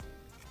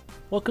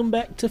Welcome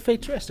back to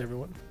Fate's Rest,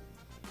 everyone.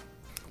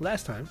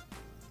 Last time,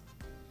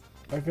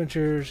 our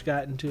adventurers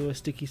got into a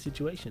sticky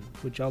situation.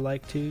 Would y'all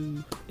like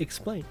to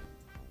explain?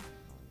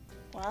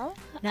 Well,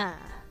 Nah.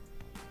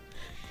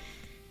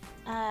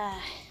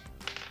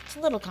 it's a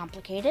little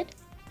complicated.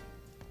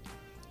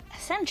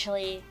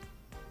 Essentially,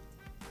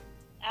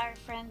 our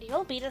friend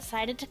Yolby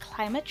decided to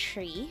climb a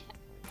tree,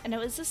 and it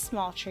was a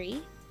small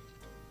tree,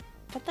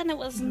 but then it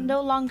was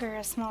no longer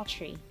a small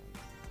tree.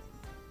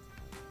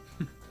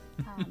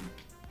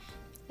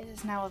 It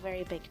is now a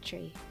very big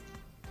tree.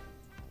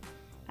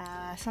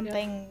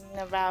 Something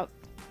about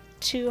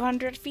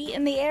 200 feet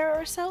in the air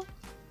or so.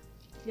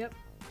 Yep.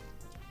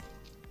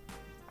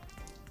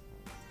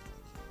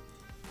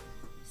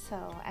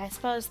 So, I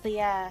suppose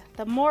the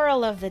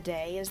moral of the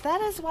day is that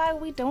is why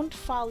we don't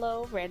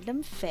follow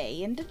random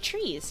fae into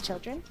trees,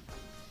 children.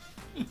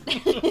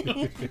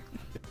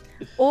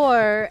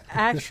 Or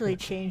actually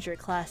change your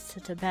class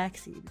to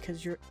Tabaxi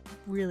because you're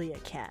really a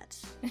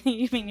cat.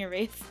 You mean your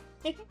race?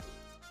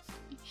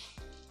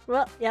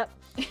 Well, yep.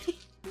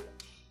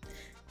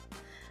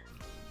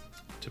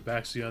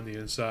 Tabaxi on the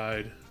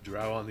inside,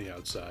 Drow on the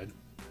outside.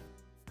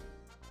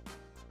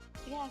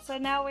 Yeah, so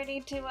now we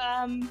need to,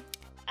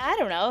 I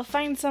don't know,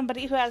 find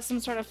somebody who has some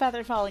sort of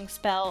feather falling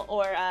spell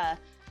or,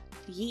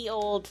 ye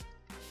old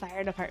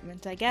fire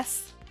department, I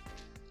guess.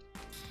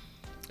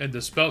 And the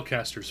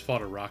spellcasters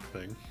fought a rock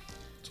thing.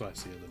 That's what I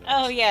see in the notes.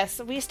 Oh,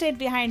 yes, we stayed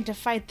behind to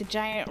fight the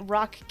giant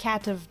rock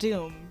cat of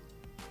doom.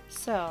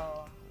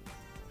 So,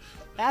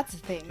 that's a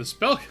thing. The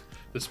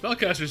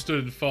spellcaster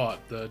stood and fought.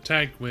 The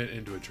tank went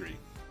into a tree.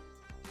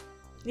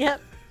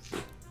 Yep.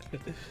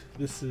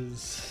 This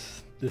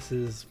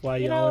is why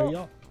You y'all know- are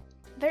y'all.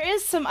 There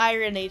is some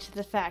irony to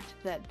the fact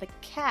that the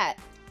cat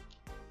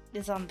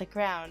is on the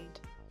ground,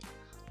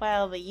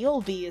 while the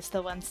Yulby is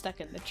the one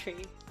stuck in the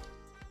tree.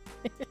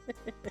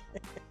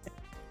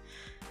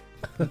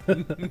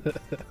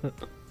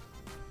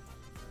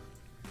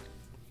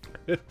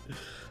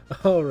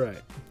 All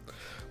right.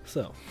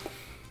 So,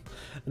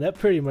 and that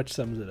pretty much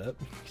sums it up.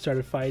 You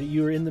started fighting.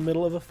 You were in the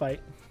middle of a fight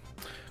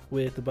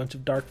with a bunch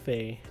of dark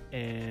fae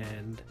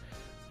and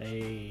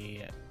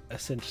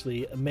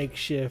essentially a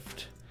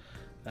makeshift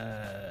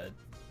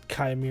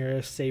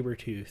chimera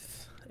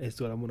saber-tooth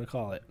is what I'm going to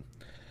call it.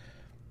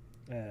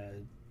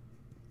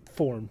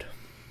 Formed.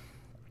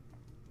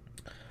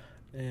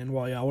 And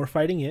while y'all were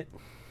fighting it,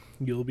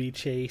 you'll be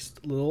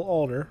chased Little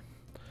Alder,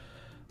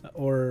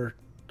 or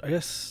I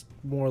guess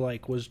more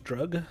like was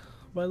drug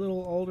by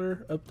Little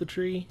Alder up the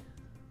tree.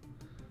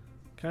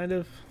 Kind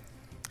of.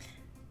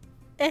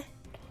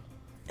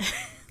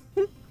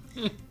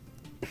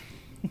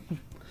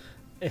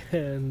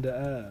 And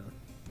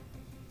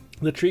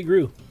the tree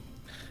grew.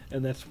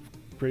 And that's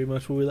pretty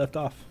much where we left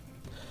off.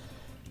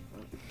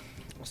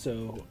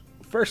 So,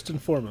 first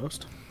and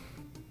foremost,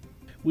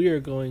 we are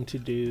going to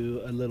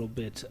do a little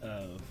bit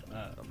of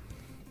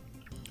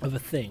a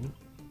thing.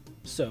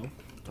 So,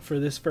 for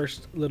this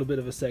first little bit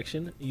of a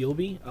section,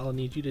 I'll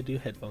need you to do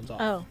headphones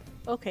off. Oh,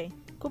 okay.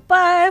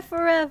 Goodbye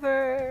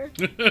forever.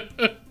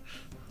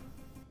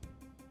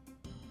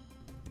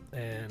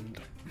 And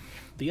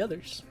the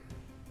others,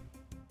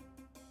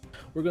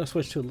 we're going to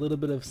switch to a little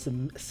bit of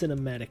some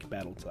cinematic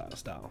battle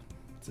style,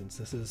 since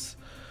this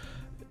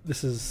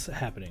is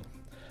happening.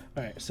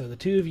 All right, so the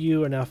two of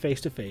you are now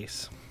face to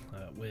face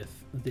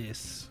with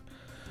this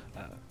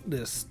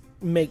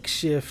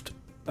makeshift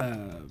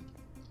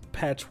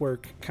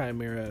patchwork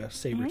chimera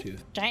sabertooth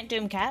Giant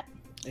doom cat.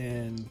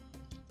 and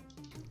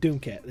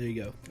Doomcat. There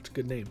you go. It's a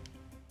good name.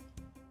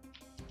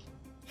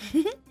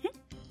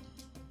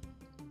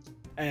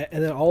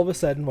 And then all of a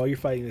sudden, while you're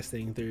fighting this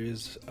thing, there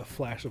is a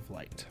flash of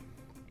light.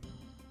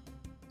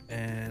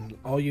 And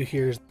all you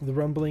hear is the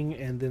rumbling,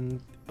 and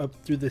then up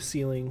through the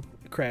ceiling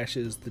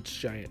crashes this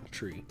giant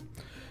tree.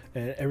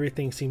 And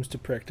everything seems to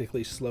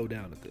practically slow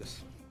down at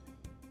this.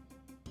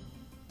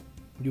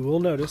 You will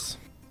notice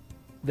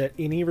that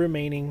any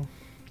remaining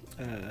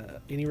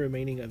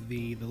of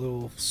the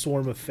little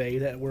swarm of fae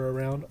that were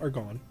around are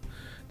gone.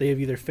 They have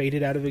either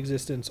faded out of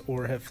existence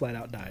or have flat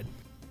out died.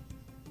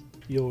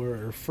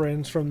 Your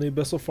friends from the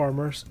Abyssal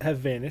Farmers have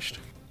vanished.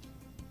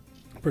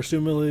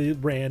 Presumably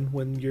ran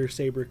when your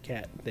saber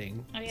cat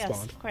thing Oh yes,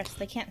 spawned. of course.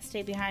 They can't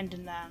stay behind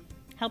and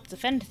help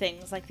defend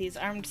things like these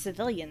armed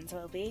civilians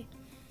will be.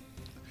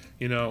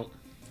 You know,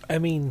 I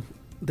mean,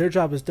 their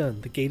job is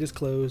done. The gate is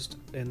closed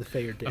and the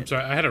fae are dead. I'm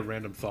sorry, I had a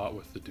random thought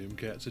with the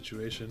Doomcat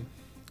situation.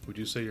 Would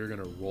you say you're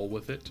going to roll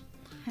with it?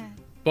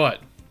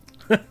 But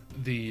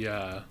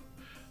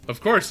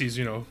of course, these,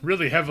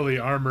 really heavily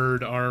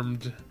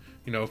armed,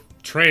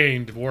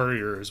 trained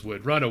warriors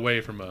would run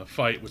away from a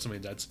fight with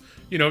something that's,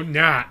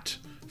 not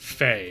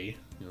fae,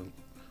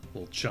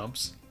 little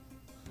chumps.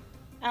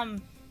 I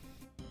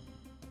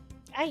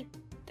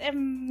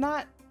am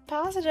not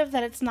positive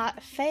that it's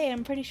not fae.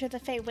 I'm pretty sure the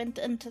fae went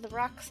into the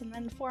rocks and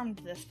then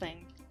formed this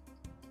thing.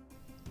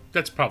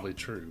 That's probably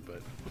true,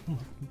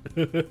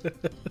 but...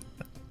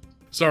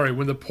 Sorry,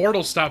 when the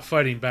portal stopped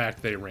fighting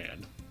back, they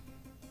ran.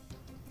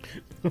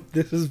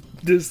 That is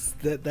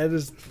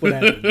what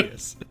happened,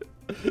 yes.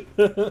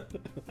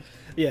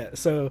 Yeah,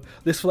 so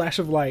this flash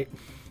of light,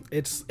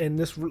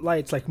 this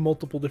light's like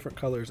multiple different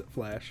colors that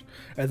flash,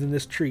 and then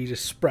this tree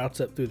just sprouts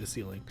up through the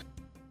ceiling.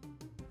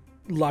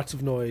 Lots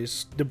of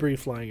noise, debris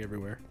flying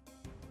everywhere.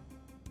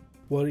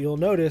 What you'll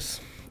notice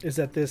is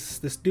that this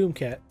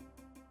Doomcat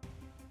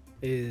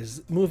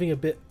is moving a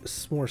bit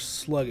more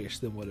sluggish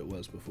than what it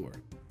was before.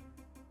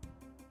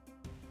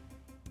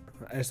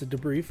 As the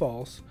debris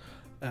falls,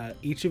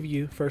 each of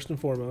you, first and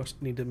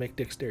foremost, need to make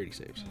dexterity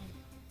saves.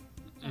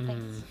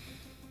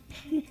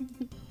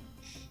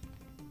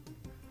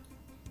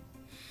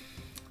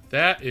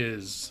 That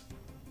is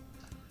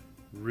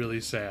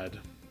really sad.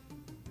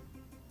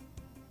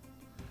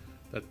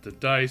 That the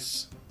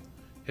dice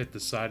hit the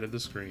side of the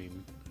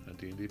screen on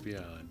D&D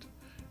Beyond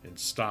and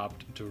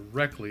stopped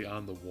directly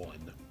on the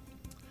 1.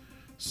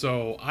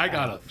 So I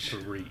got Ouch. a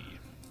 3.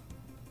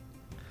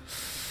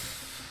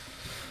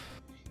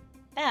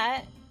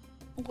 That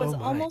was Oh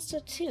my. almost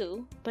a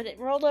 2, but it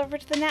rolled over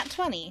to the nat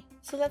 20,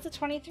 so that's a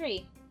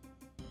 23.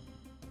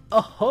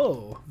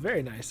 Oh,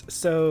 very nice.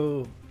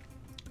 So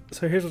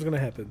here's what's going to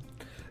happen.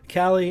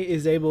 Callie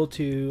is able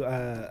to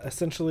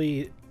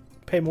essentially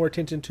pay more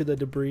attention to the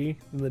debris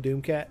than the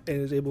Doomcat,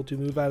 and is able to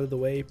move out of the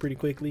way pretty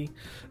quickly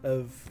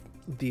of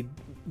the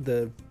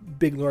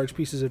big, large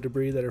pieces of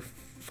debris that are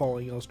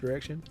falling y'all's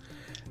direction.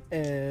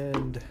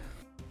 And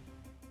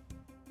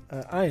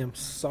I am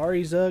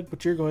sorry, Zug,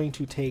 but you're going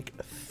to take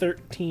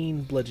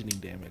 13 bludgeoning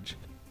damage.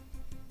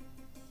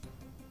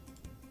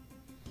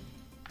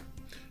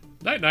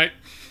 Night.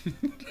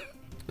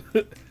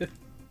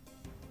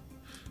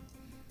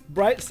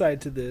 Bright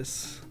side to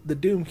this, the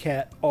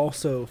Doomcat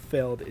also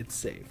failed its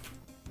save.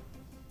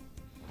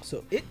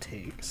 So it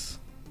takes...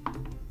 Oh,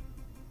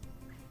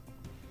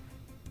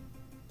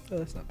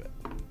 that's not bad.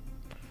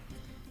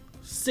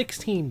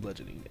 16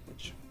 bludgeoning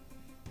damage.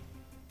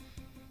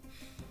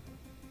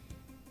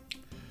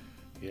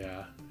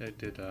 Yeah, it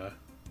did.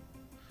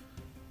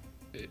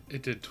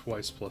 It did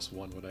twice plus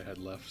 1 what I had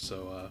left.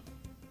 So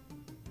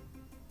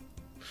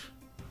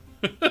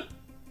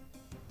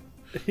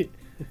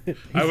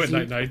I went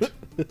night.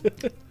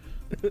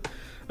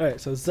 Alright,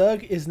 so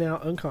Zug is now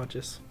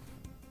unconscious.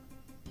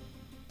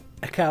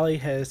 Callie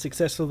has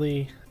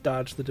successfully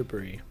dodged the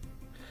debris.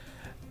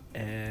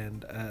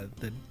 And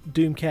the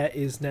Doomcat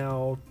is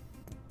now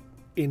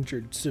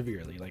injured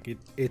severely. Like,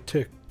 it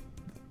took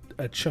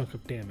a chunk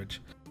of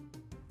damage.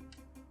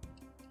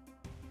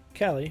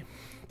 Callie,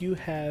 you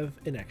have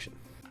an action.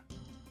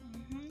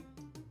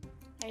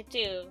 I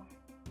do.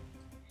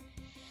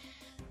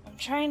 I'm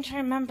trying to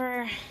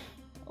remember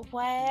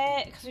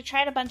what... Because we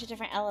tried a bunch of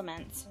different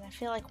elements, and I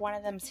feel like one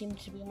of them seemed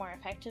to be more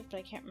effective, but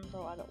I can't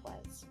remember what it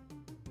was.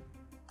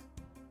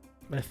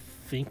 I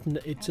think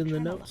it's I'm in the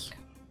trying to notes. look.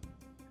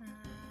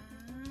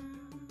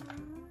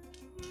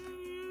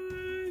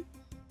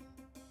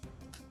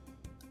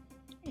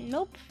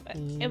 Nope.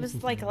 It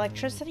was like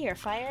electricity or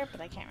fire, but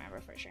I can't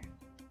remember for sure.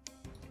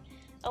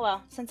 Oh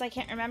well, since I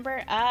can't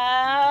remember,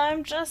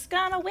 I'm just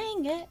gonna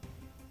wing it.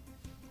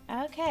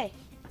 Okay.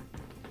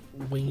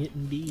 Wing it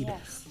indeed.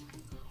 Yes.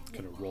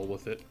 Gonna roll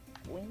with it.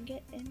 Wing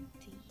it indeed.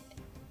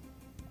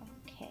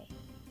 Okay.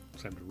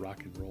 It's time to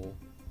rock and roll.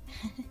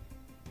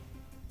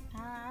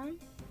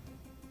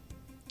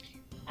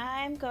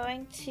 I'm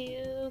going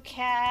to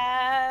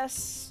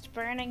cast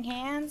Burning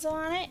Hands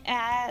on it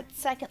at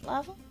 2nd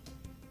level.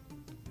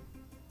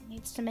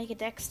 Needs to make a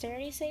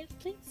dexterity save,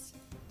 please.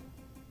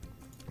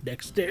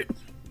 Dexterity.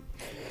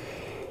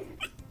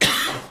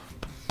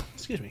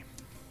 Excuse me.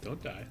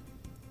 Don't die.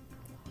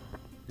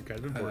 You're kind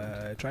of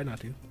important. Try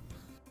not to. Let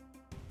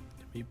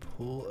me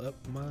pull up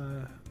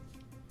my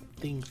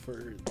thing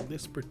for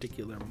this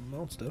particular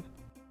monster.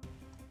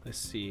 Let's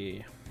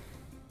see.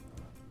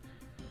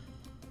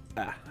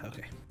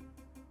 Okay.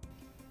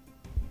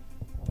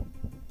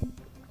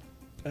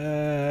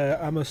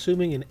 I'm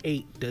assuming an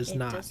 8 does It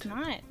not does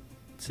not.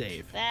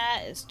 save.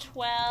 That is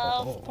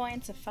 12 Oh.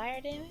 points of fire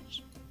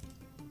damage.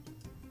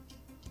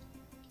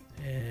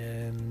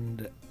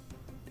 And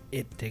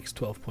it takes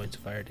 12 points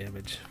of fire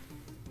damage.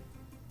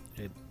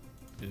 It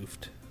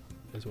oofed,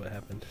 is what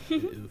happened.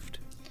 It oofed.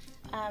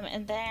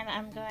 And then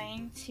I'm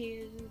going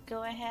to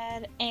go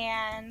ahead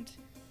and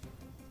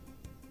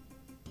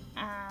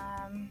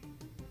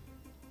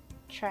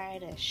try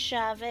to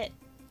shove it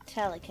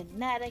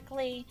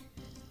telekinetically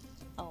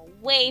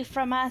away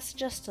from us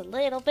just a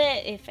little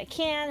bit. If I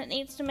can, it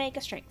needs to make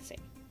a strength save.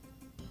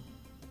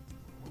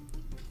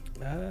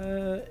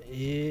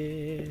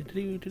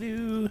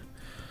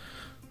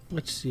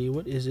 Let's see,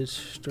 what is its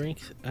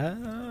strength?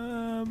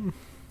 I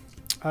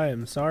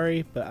am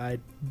sorry, but I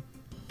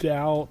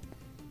doubt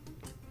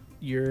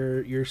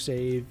your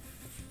save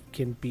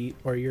can beat,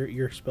 or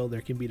your spell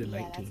there can beat a Yeah,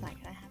 19. that's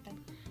not gonna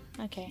happen.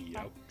 Okay.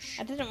 Ouch.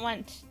 I didn't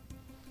want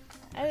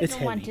It's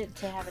want heavy. it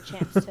to have a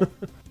chance to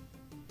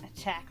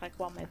attack like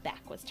while my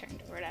back was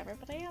turned or whatever,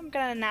 but I am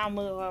gonna now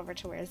move over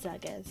to where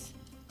Zug is.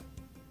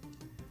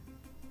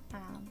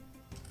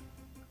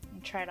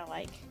 And try to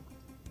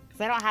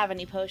because I don't have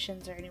any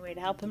potions or any way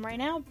to help him right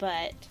now,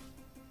 but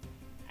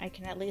I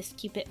can at least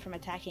keep it from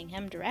attacking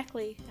him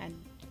directly and,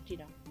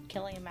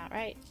 killing him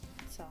outright.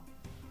 So.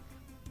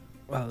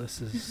 Well,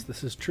 this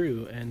is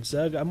true. And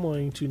Zug, I'm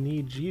going to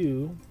need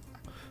you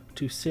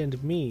to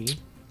send me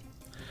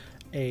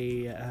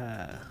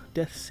a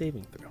death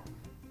saving throw.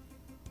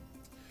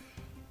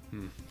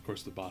 Of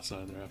course, the boss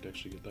on there, I have to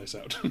actually get dice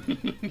out.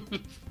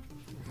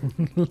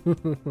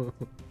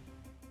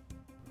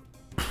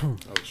 I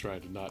was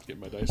trying to not get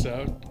my dice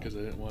out because I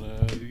didn't want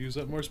to use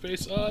up more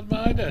space on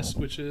my desk,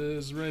 which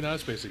is running out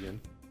of space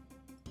again.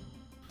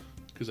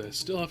 Because I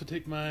still have to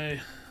take my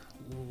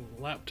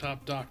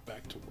laptop dock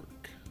back to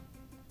work.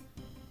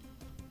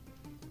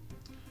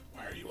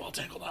 Why are you all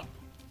tangled up?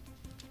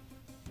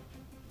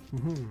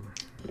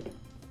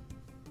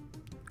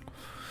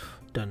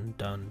 Dun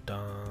dun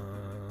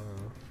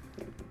dun.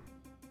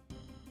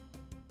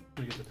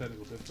 We get the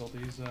technical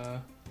difficulties,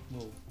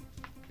 little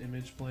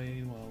image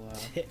playing while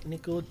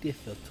Technical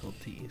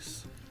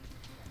difficulties.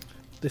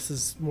 This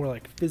is more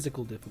like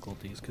physical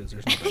difficulties because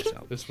there's no dice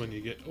out. this one you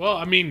get. Well,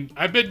 I mean,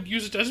 I've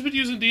just been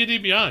using D&D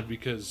Beyond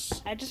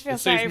because I just feel it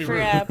saves sorry me for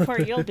room. poor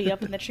Yulby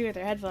up in the tree with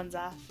her headphones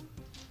off.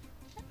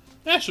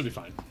 That should be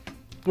fine.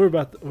 We're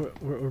about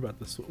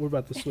to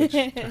switch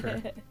to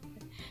her.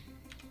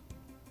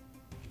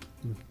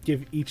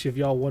 Give each of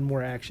y'all one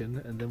more action,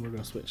 and then we're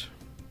gonna switch.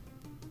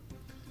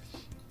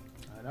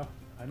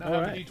 I now All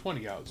have right. an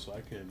D20 out, so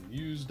I can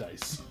use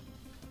dice.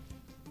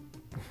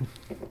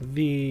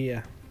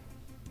 This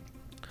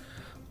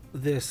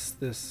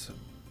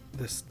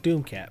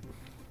Doomcat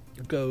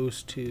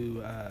goes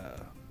to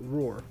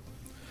roar,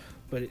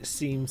 but it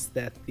seems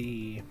that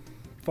the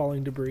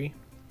falling debris,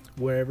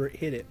 wherever it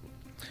hit it,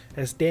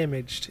 has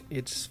damaged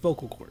its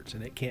vocal cords,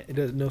 and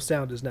no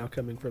sound is now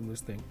coming from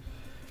this thing.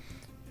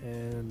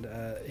 And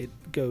it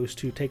goes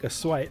to take a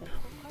swipe,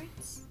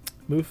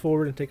 move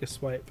forward and take a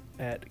swipe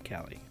at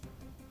Callie.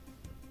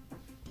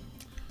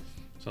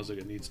 Sounds like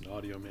it needs an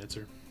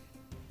audiomancer.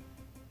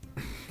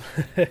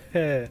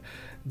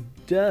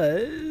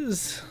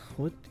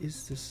 What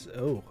is this?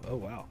 Oh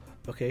wow.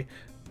 Okay.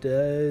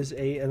 Does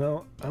I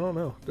don't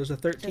know. Does a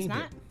 13 Does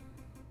not. hit?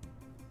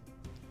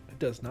 It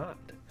does not.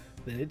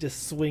 Then it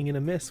just swing and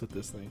a miss with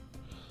this thing.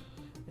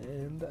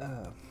 And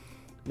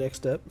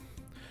next up,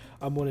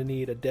 I'm going to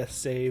need a death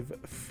save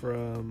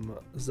from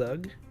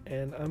Zug,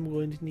 and I'm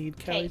going to need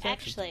Okay, Callie's action.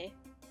 actually,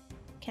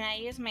 can I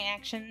use my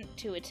action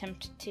to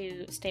attempt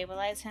to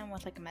stabilize him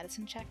with like a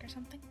medicine check or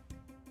something?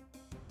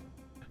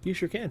 You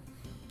sure can.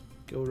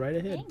 Go right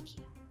ahead. Thank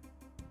you.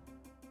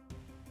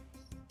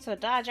 So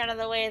dodge out of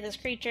the way of this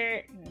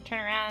creature and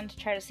turn around to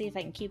try to see if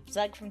I can keep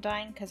Zug from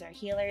dying because our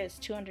healer is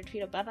 200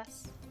 feet above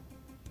us.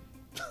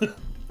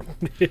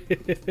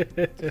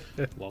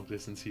 Long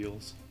distance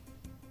heals.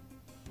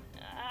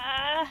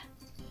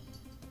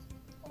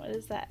 What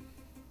is that?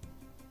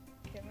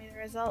 Give me the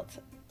result.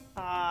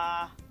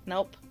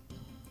 Nope.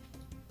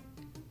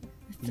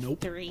 It's a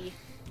Nope. 3.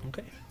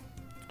 Okay.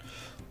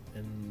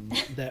 And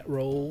that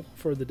roll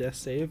for the death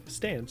save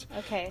stands.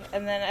 Okay,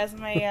 and then as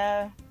my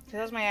that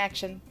was my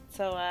action.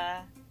 So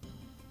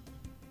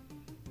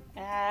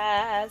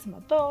as my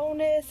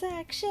bonus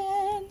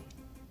action,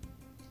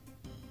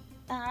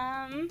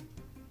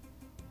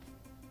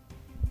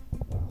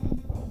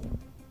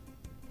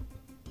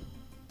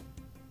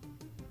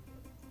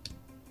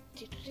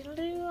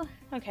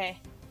 okay.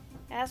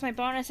 As my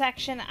bonus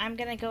action, I'm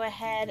gonna go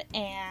ahead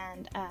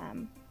and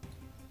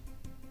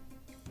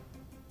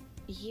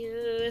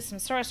use some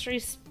sorcery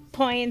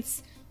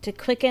points to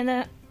quicken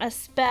a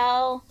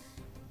spell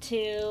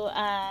to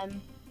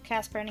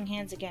cast Burning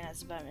Hands again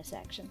as a bonus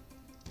action.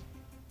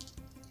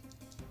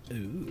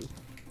 Ooh.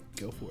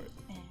 Go for it.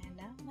 And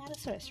now I'm out of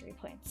sorcery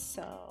points,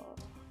 so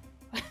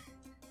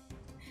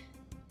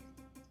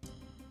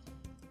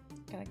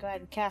gonna go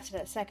ahead and cast it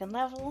at 2nd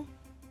level.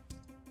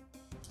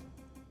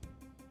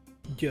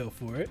 Go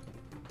for it.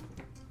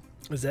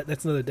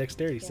 That's another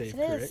dexterity Yes, save, it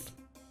is.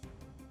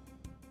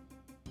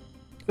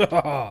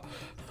 correct?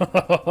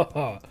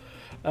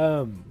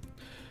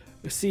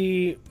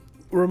 See,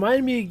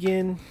 remind me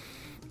again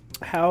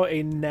how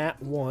a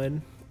nat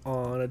 1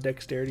 on a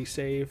dexterity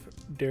save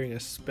during a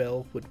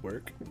spell would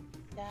work.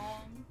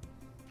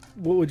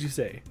 What would you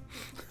say?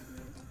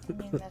 I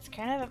mean, that's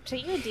kind of up to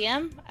you,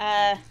 DM.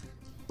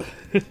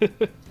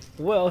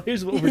 Well,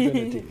 here's what we're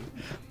gonna do.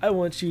 I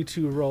want you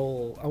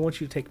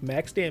to take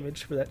max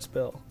damage for that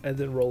spell and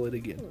then roll it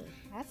again. Ooh,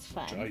 that's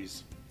fun.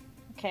 Jeez.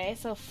 Okay,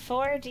 so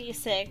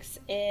 4d6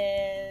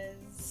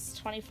 is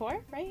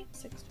 24, right?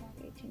 6, 12,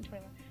 18,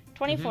 21.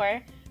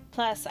 24,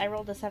 plus I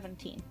rolled a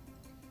 17.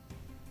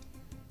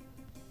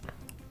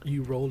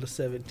 You rolled a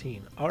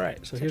 17. All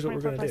right, so here's what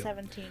we're 24 gonna plus do.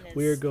 17 is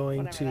We're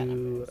going whatever that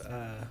number to is.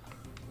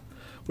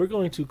 we're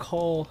going to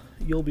call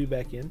You'll Be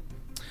back in,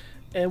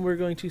 and we're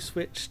going to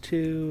switch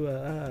to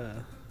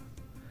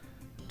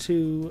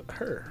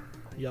her.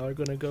 Y'all are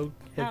gonna go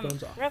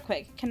headphones off. Real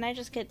quick, can I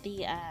just get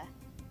the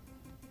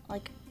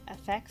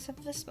effects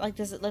of this? Like,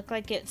 does it look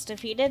like it's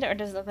defeated, or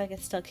does it look like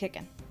it's still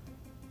kicking?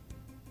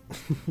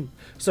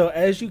 So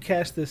as you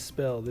cast this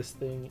spell, this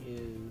thing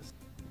is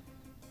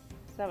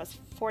that was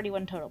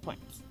 41 total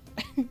points.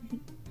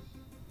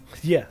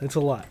 Yeah, it's a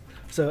lot.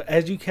 So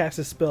as you cast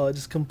a spell, it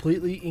just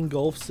completely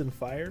engulfs in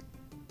fire.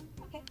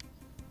 Okay.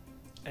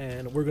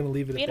 And we're going to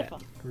leave it Beautiful.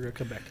 at that. We're going to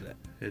come back to that.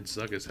 And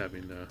Zug is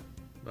having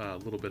a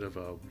little bit of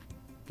a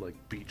like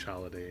beach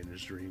holiday in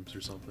his dreams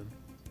or something.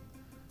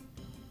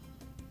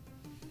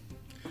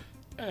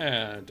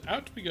 And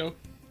out we go.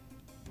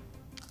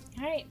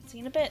 All right, see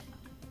you in a bit.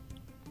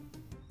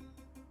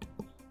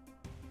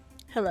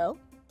 Hello.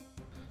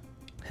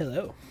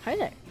 Hello. Hi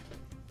there.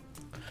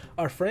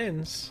 Our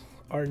friends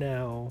are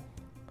now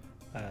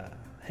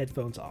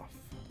headphones off.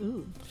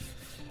 Ooh.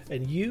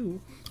 And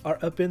you are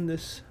up in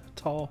this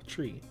tall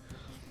tree.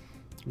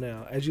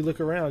 Now, as you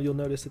look around, you'll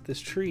notice that this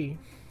tree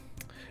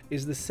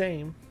is the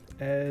same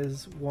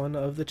as one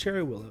of the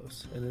cherry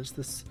willows. And it's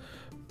this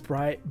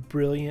bright,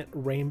 brilliant,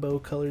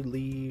 rainbow-colored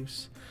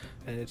leaves.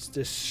 And it's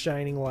just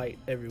shining light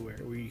everywhere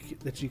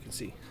that you can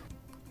see.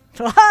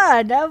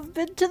 Aha! Now I've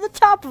been to the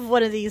top of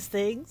one of these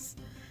things.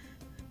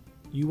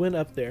 You went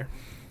up there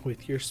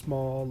with your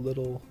small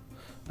little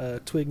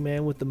twig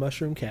man with the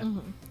mushroom cap.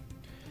 Mhm.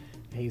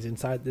 He's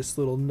inside this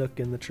little nook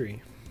in the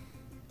tree.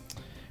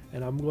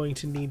 And I'm going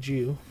to need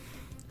you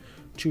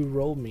to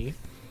roll me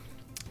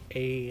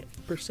a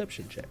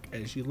perception check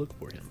as you look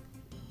for him.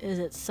 Is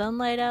it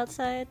sunlight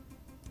outside?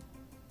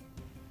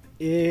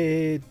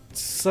 It's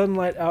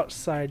sunlight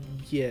outside,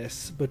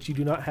 yes, but you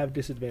do not have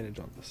disadvantage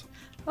on this.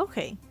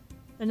 Okay.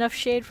 Enough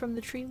shade from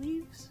the tree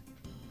leaves?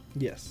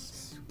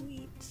 Yes.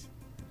 Sweet.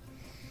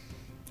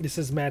 This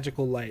is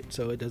magical light,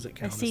 so it doesn't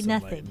count see as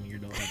sunlight, nothing. and you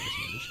don't have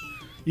disadvantage.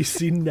 You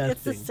see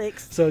nothing. It's a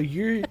 6. So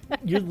you're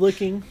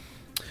looking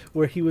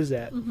where he was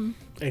at, Mhm.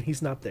 and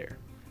he's not there.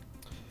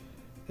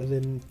 And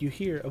then you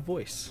hear a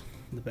voice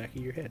in the back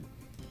of your head.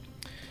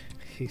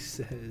 He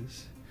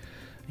says,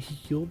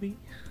 "You'll be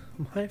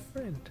my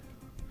friend.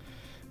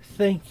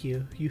 Thank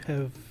you. You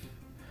have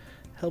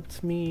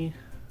helped me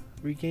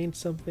regain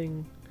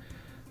something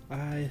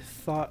I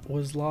thought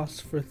was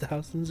lost for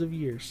thousands of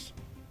years."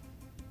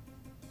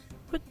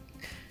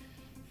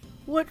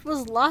 What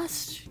was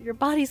lost? Your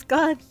body's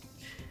gone.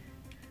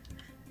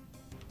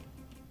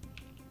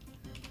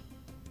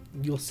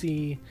 You'll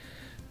see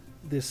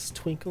this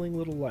twinkling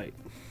little light,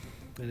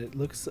 and it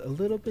looks a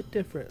little bit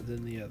different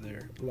than the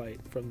other light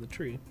from the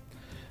tree.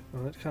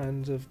 It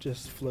kind of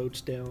just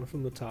floats down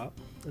from the top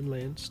and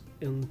lands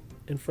in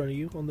front of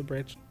you on the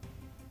branch.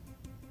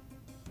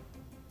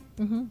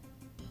 Mm-hmm.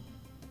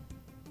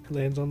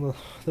 Lands on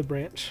the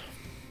branch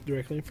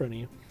directly in front of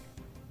you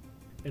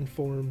and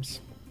forms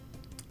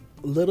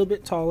a little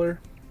bit taller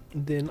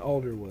than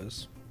Alder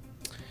was.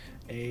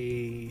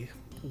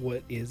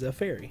 What is a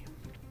fairy.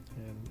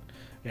 And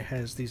it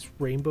has these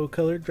rainbow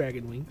colored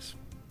dragon wings.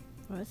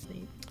 Oh, that's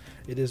neat.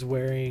 It is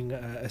wearing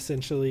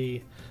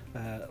essentially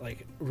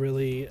like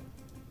really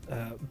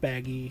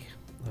baggy,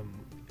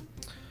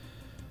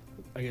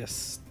 I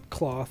guess,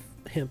 cloth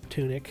hemp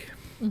tunic.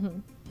 Mm-hmm.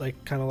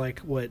 Like kind of like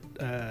what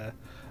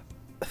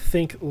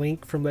think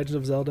Link from Legend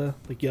of Zelda,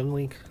 like young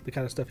Link, the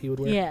kind of stuff he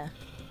would wear. Yeah.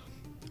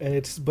 And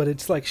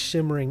it's like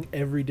shimmering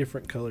every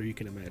different color you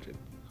can imagine.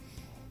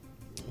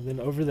 And then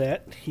over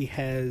that, he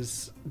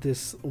has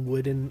this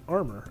wooden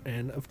armor,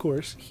 and of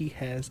course, he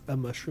has a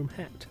mushroom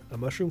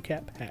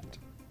cap hat.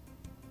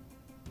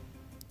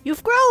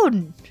 You've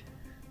grown!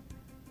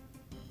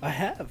 I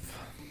have.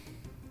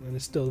 And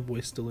it's still the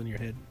voice still in your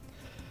head.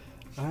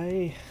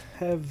 I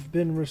have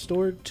been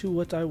restored to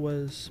what I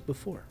was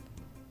before.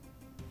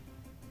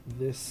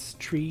 This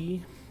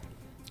tree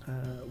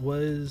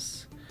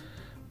was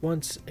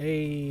once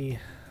a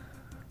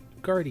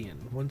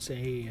guardian, once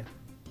a,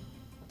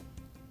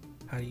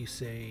 how do you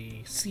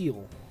say,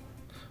 seal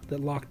that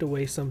locked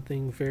away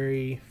something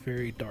very,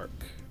 very dark.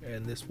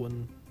 And this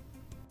one,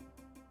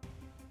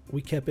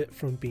 we kept it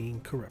from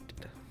being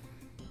corrupted.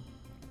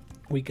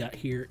 We got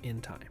here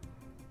in time.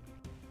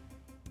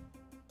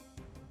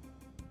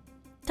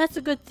 That's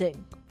a good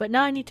thing. But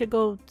now I need to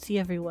go see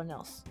everyone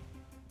else.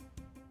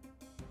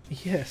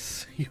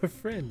 Yes, you're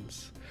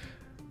friends.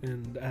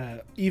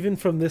 And even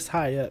from this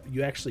high up,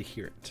 you actually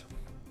hear it.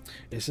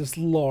 It's this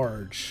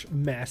large,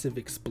 massive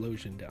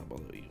explosion down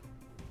below you.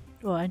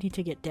 Oh, I need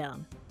to get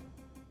down.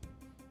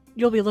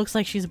 Yobi looks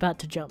like she's about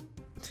to jump.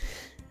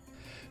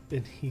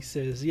 And he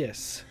says,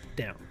 yes,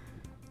 down.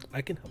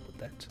 I can help with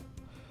that.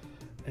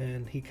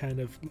 And he kind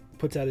of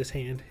puts out his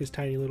hand, his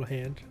tiny little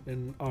hand,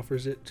 and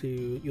offers it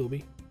to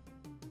Yulby.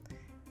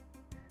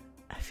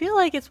 I feel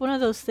like it's one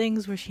of those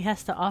things where she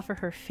has to offer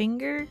her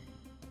finger.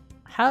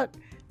 How?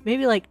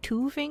 Maybe like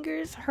 2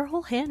 fingers? Her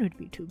whole hand would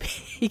be too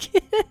big.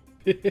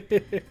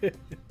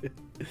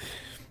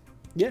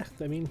 Yeah,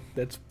 I mean,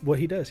 that's what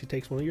he does. He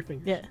takes one of your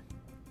fingers. Yeah.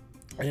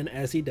 And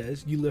as he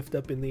does, you lift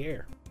up in the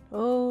air.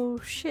 Oh,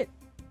 shit.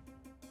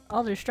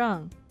 Alder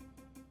strong.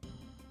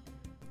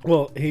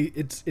 Well,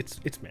 it's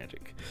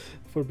magic,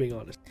 if we're being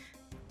honest.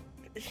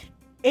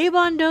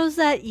 Avon knows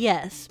that,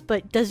 yes.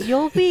 But does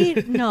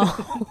Yobi? No.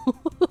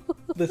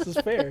 This is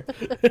fair.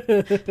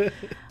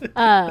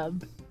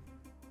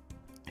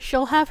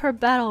 She'll have her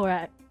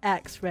battle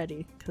axe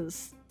ready,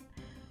 because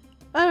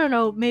I don't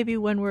know, maybe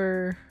when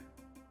we're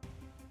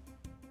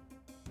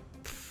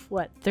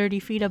 30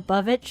 feet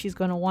above it, she's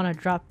gonna want to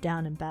drop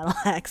down and battle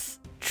axe.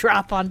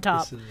 Drop on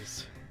top.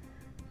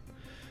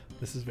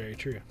 This is very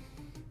true.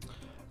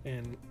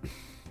 And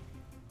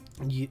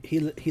he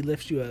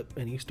lifts you up,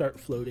 and you start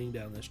floating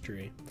down this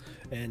tree.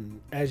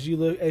 And as you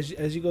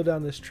go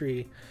down this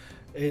tree,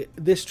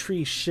 this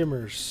tree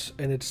shimmers,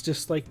 and it's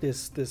just like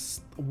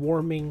this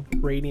warming,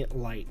 radiant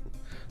light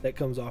that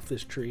comes off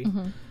this tree.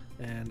 Mm-hmm.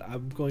 And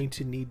I'm going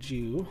to need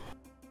you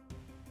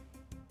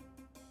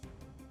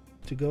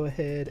to go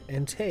ahead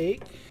and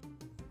take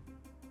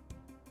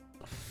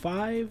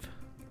 5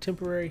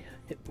 temporary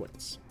hit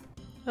points.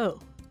 Oh,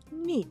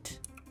 neat.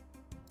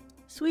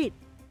 Sweet.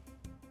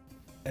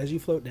 As you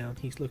float down,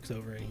 he looks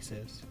over and he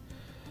says,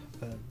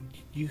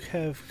 you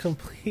have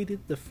completed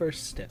the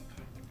first step.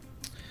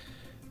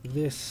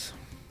 This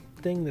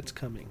thing that's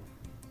coming,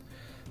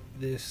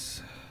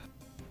 this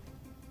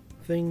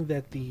thing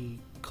that the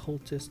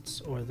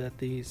cultists or that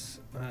these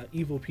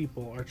evil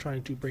people are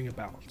trying to bring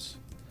about,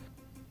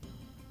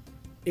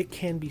 it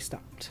can be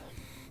stopped.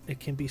 It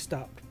can be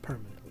stopped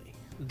permanently.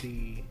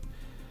 The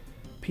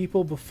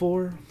people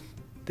before,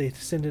 they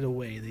sent it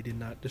away. They did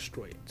not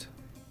destroy it.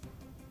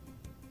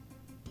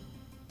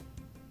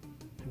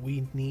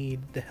 We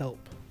need the help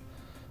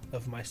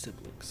of my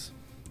siblings.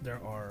 There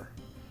are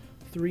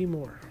 3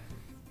 more.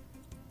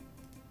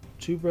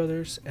 2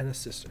 brothers and a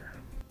sister.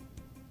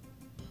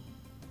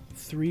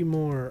 3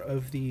 more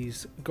of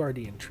these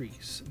guardian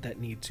trees that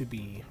need to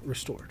be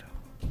restored.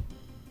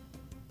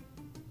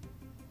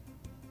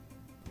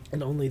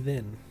 And only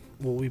then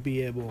will we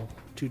be able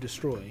to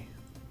destroy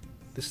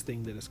this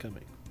thing that is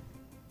coming.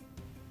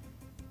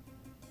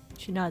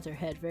 She nods her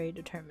head, very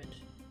determined.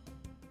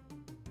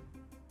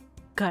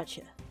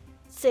 Gotcha.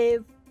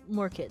 Save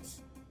more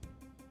kids.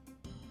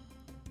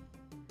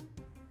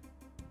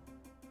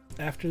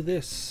 After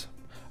this,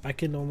 I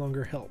can no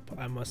longer help.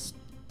 I must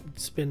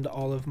spend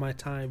all of my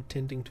time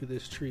tending to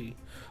this tree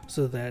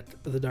so that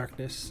the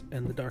darkness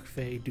and the dark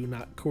fae do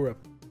not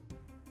corrupt.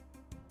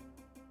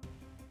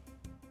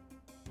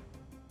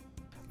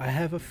 I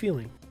have a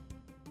feeling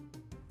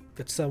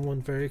that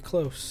someone very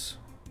close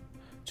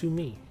to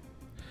me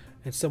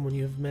and someone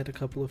you have met a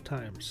couple of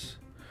times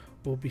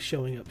will be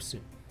showing up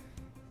soon.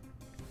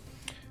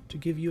 To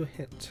give you a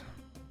hint,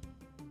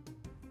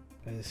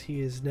 as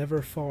he is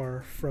never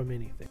far from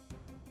anything.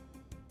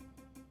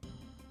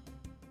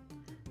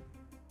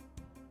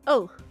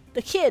 Oh,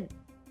 the kid!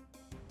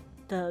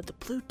 The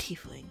blue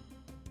tiefling.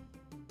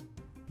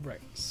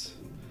 Right.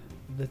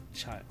 The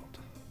child.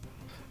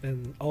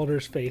 And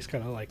Alder's face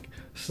kind of like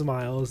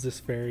smiles, this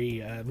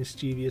very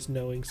mischievous,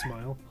 knowing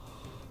smile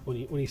when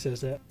he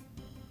says that.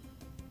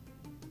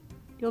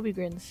 Yobi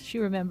grins. She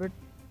remembered.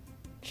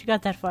 She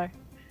got that far.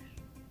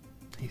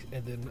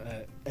 And then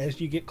as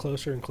you get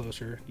closer and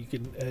closer, you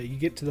can you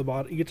get to the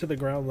bottom, you get to the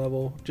ground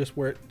level, just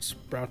where it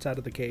sprouts out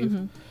of the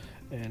cave,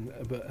 and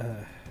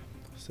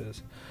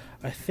says,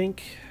 "I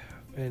think,"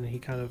 and he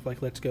kind of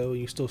like lets go. And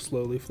you're still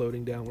slowly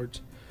floating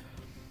downwards.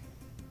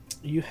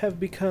 You have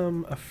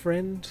become a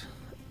friend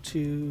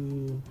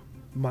to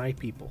my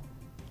people,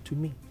 to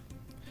me,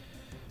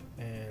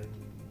 and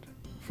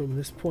from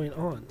this point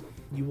on,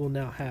 you will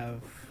now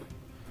have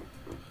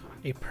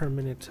a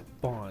permanent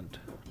bond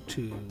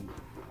to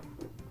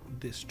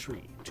this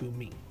tree, to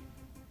me.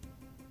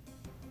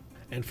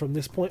 And from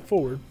this point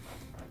forward,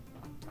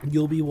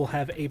 Yulby will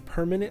have a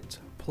permanent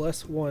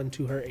 +1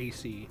 to her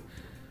AC,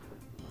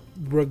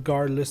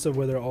 regardless of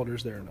whether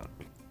Alder's there or not.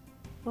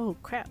 Oh,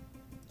 crap.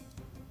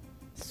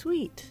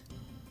 Sweet.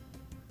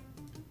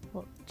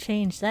 Well,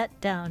 change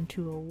that down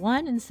to a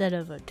 1 instead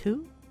of a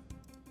 2.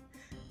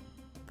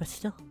 But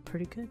still,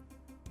 pretty good.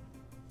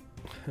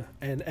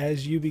 And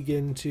as you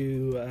begin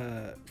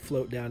to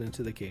float down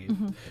into the cave,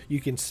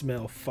 you can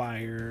smell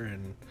fire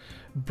and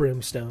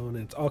brimstone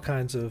and all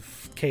kinds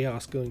of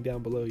chaos going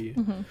down below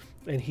you.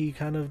 And he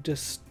kind of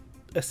just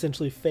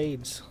essentially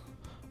fades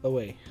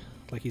away,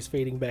 like he's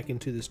fading back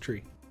into this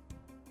tree.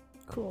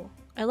 Cool.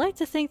 I like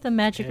to think the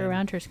magic And-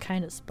 around her is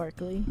kind of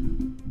sparkly.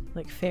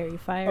 Like fairy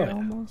fire, Oh, yeah.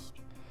 almost.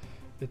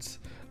 It's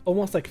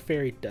almost like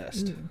fairy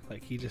dust.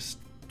 Like he just,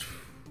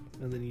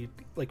 and then you,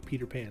 like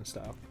Peter Pan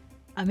style.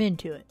 I'm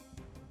into it.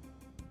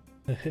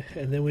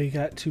 And then we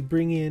got to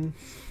bring in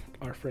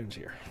our friends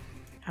here.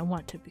 I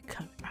want to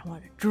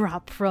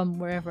drop from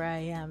wherever I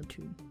am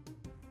to...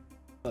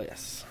 Oh,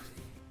 yes.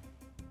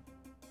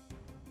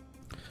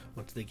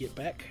 Once they get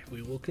back,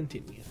 we will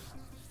continue.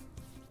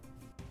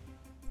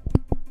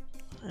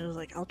 I was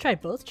like, I'll try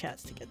both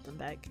chats to get them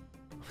back.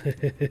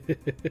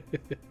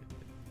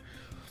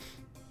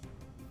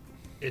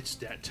 It's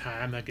that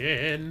time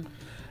again.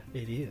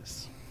 It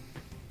is.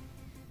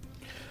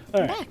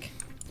 All right. Back.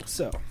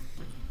 So,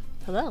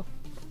 Hello.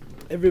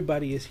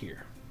 everybody is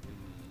here.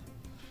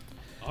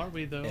 Are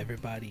we though?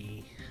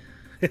 Everybody.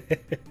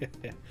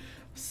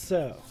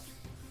 So,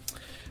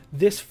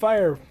 this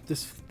fire,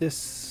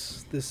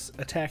 this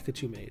attack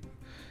that you made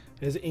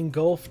has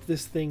engulfed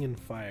this thing in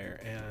fire,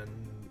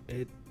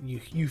 and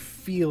you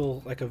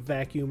feel like a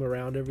vacuum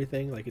around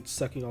everything, like it's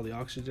sucking all the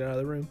oxygen out of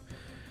the room,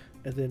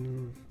 and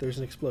then there's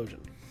an explosion.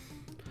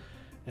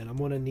 And I'm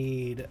gonna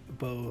need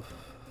both.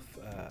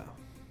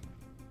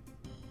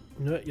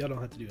 No, y'all don't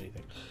have to do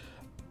anything.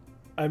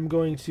 I'm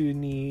going to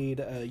need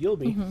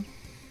Yulby,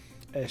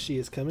 as she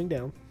is coming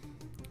down,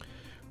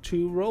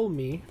 to roll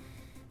me.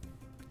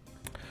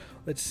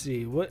 Let's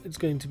see, what is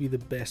going to be the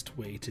best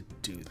way to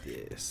do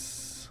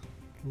this?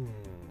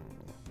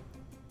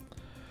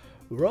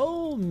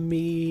 Roll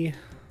me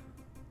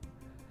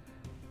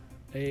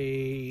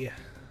a...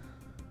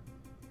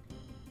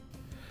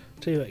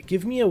 Tell you what,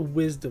 give me a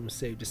wisdom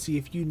save to see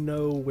if you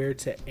know where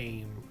to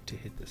aim to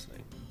hit this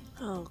thing.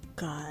 Oh,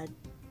 God.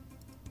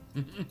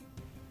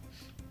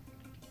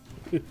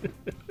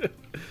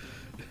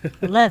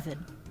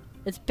 11.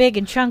 It's big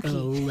and chunky.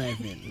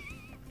 11.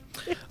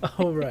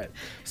 All right.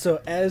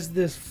 So as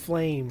this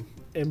flame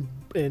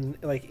and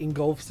like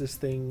engulfs this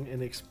thing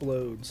and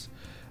explodes,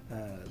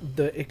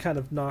 it kind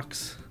of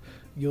knocks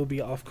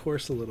Yulby off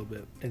course a little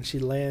bit, and she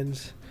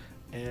lands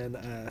and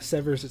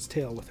severs its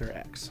tail with her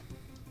axe.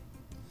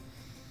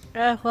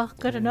 Well,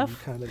 good And enough. you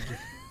kind of,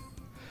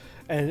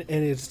 and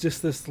it's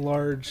just this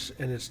large,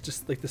 and it's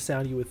just like the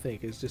sound you would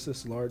think. It's just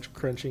this large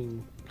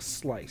crunching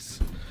slice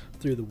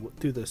through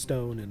the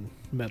stone and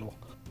metal.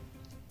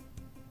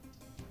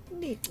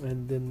 Neat.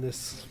 And then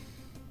this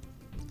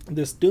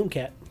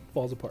Doomcat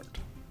falls apart,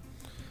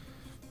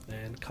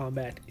 and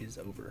combat is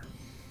over.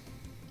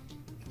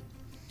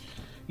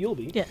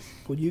 Yulby, Yes.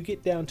 when you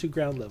get down to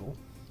ground level,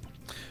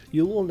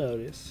 you will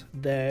notice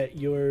that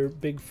your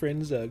big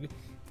friend Zug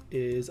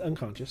is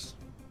unconscious,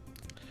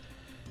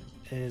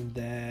 and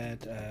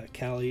that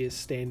Callie is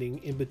standing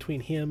in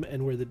between him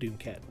and where the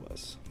Doomcat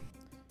was.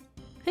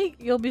 I think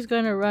Yulby's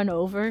gonna run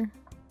over.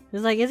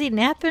 He's like, is he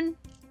napping?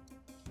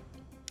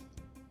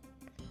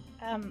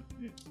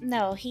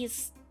 No, he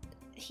was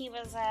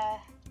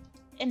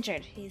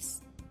injured.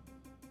 He's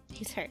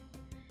hurt.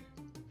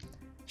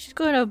 She's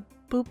gonna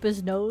boop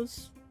his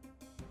nose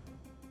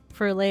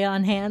for lay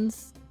on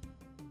hands.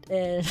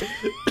 And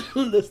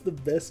That's the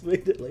best way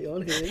to lay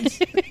on hands.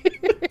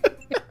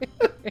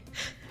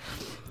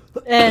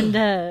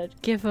 and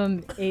give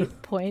him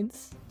 8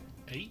 points.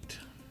 8?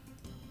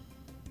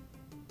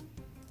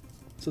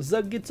 So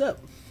Zug gets up,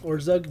 or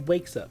Zug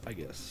wakes up, I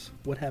guess.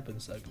 What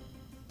happens, Zug?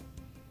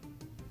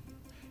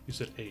 You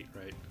said 8,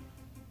 right?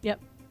 Yep.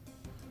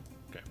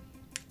 Okay.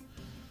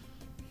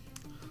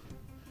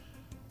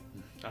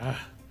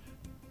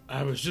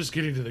 I was just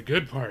getting to the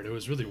good part. It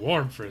was really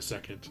warm for a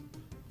second.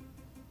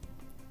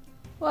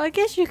 Well, I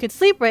guess you could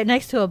sleep right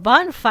next to a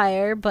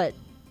bonfire, but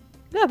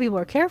you gotta be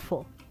more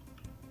careful.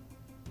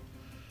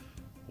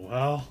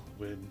 Well,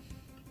 when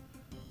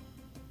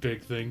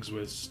big things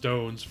with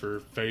stones for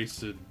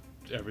face and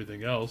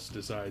everything else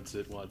decides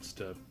it wants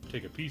to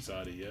take a piece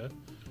out of you,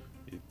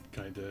 you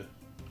kind of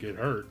get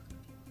hurt.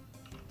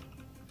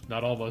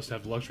 Not all of us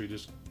have the luxury of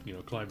just,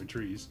 climbing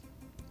trees.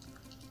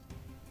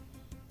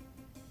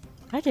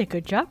 I did a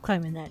good job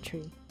climbing that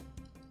tree.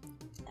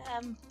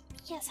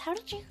 Yes, how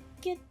did you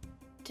get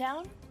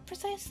down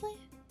precisely?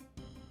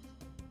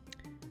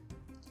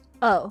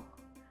 Oh.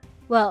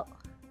 Well,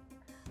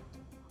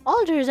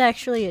 Alder is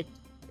actually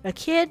a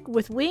kid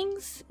with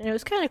wings, and it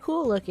was kind of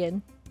cool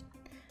looking.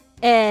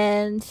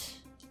 And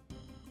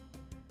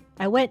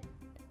I went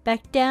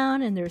back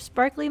down, and there was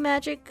sparkly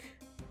magic.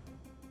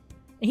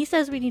 And he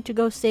says we need to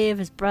go save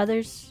his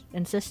brothers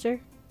and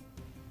sister.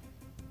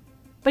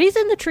 But he's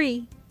in the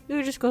tree. We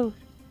would just go.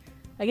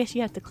 I guess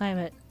you have to climb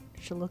it.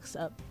 She looks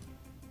up.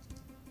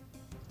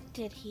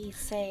 Did he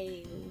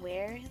say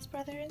where his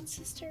brother and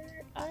sister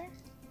are?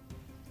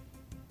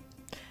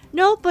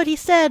 No, but he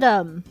said,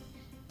 Of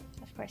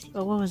course he did.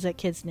 oh, what was that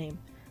kid's name?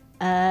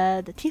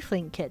 The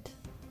tiefling kid.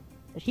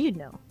 That he'd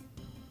know.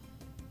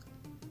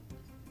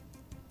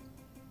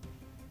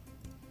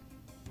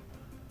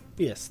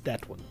 Yes,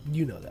 that one.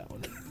 You know that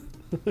one.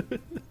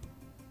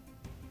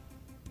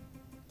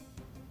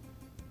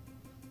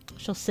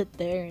 She'll sit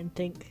there and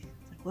think,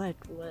 what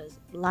was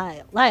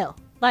Lyle? I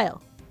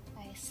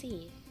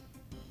see.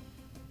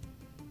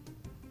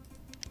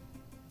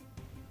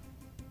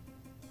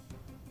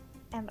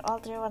 And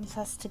Alder wants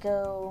us to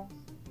go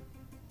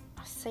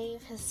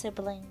save his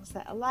siblings.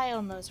 That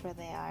Lyle knows where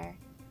they are.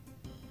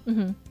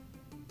 Mm-hmm.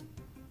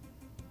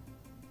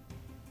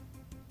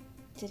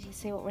 Did he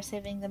say what we're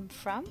saving them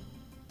from?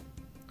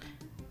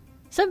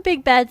 Some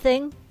big bad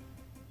thing.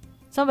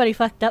 Somebody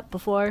fucked up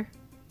before.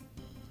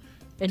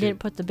 And Did- didn't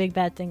put the big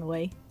bad thing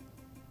away.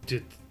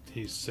 Did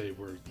he say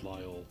where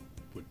Lyle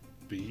would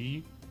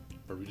be?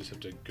 Or we just have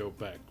to go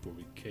back where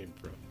we came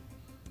from?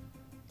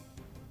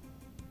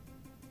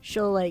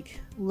 She'll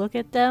look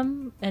at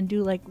them and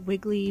do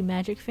wiggly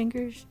magic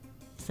fingers.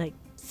 It's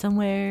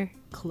somewhere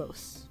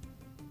close.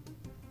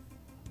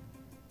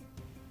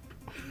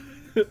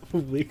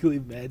 Wiggly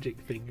magic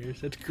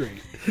fingers. That's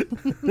great.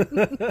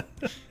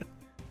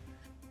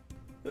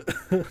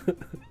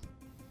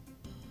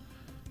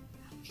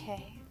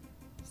 Okay.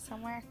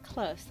 Somewhere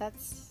close.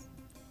 That's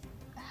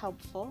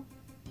helpful.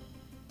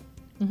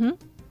 Mm-hmm.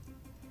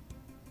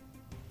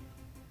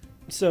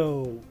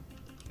 So,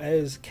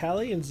 as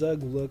Callie and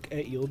Zug look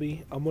at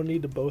Yulby, I'm gonna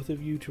need the both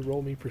of you to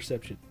roll me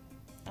perception.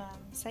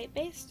 Sight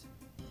based.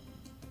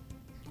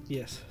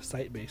 Yes,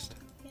 sight based.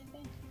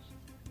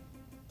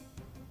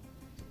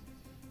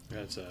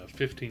 That's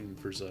 15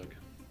 for Zug.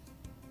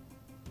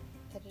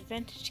 That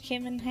advantage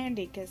came in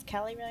handy because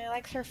Callie really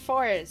likes her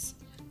 4s.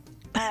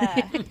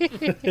 That's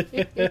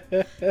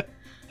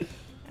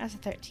a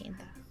 13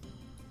 though.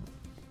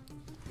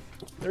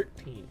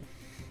 13.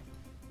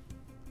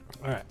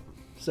 Alright,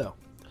 so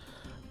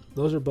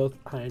those are both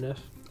high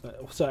enough.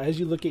 So as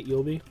you look at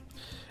Yulby,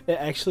 it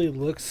actually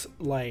looks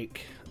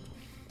like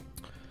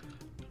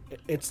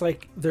it's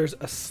like there's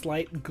a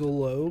slight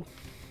glow,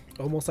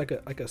 almost like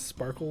a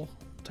sparkle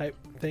type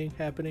thing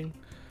happening,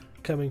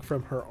 coming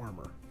from her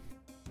armor.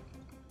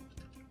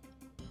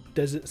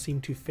 Doesn't seem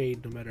to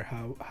fade no matter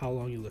how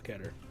long you look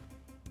at her.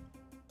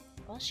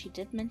 Well, she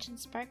did mention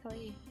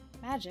sparkly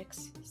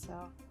magics, so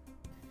I'm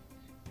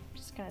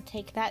just gonna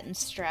take that in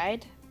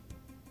stride.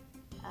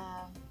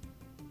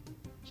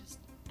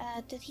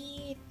 Did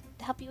he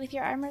help you with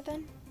your armor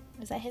then?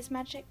 Was that his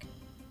magic?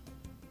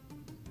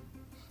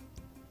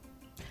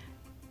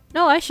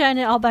 No, I shine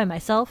it all by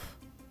myself.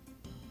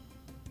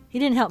 He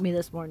didn't help me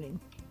this morning.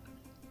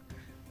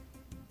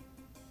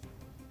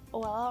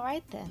 Well,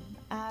 alright then.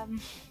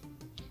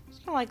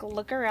 Just gonna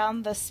look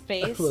around the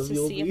space to love see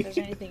Yulby. if there's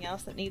anything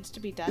else that needs to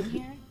be done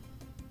here.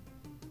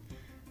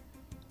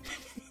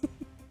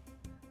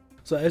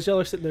 So as y'all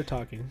are sitting there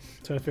talking,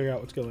 trying to figure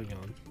out what's going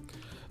on,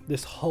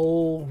 this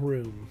whole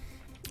room,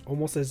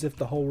 almost as if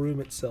the whole room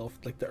itself,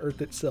 like the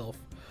earth itself,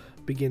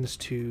 begins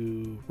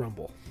to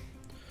rumble,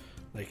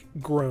 like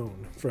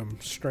groan from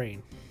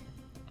strain.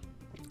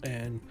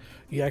 And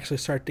you actually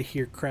start to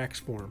hear cracks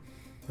form.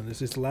 And there's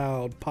this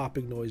loud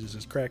popping noises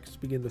as cracks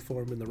begin to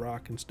form in the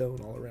rock and stone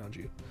all around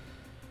you.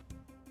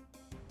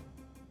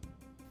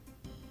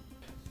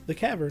 The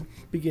cavern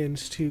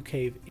begins to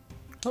cave.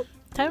 Oh,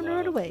 time to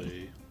run away.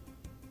 Lovely.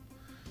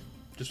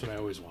 Just what I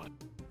always want.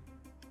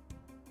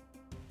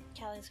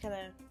 Callie's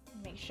gonna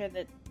make sure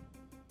that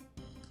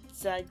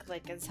Zug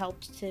is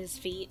helped to his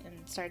feet and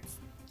starts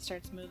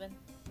moving.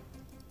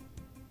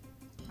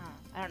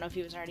 I don't know if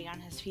he was already on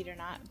his feet or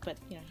not, but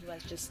he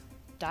was just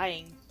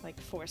dying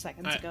 4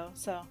 seconds ago.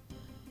 So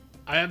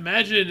I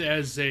imagine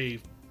as a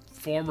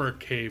former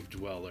cave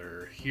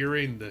dweller,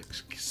 hearing the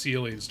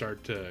ceiling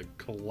start to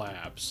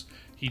collapse,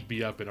 he'd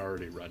be up and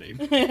already running.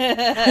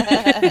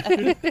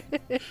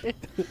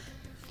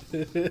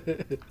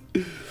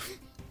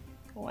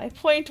 my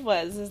point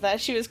is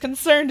that she was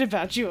concerned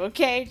about you.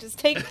 Okay, just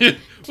take.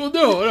 Well,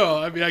 no.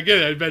 I mean, I get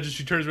it. I imagine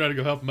she turns around to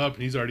go help him up,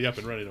 and he's already up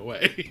and running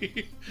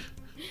away.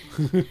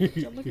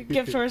 Don't look a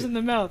gift horse in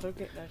the mouth.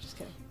 Okay, no, just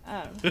kidding.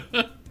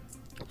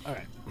 All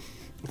right.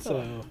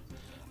 So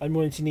I'm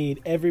going to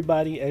need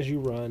everybody as you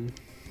run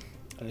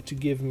to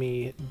give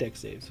me dex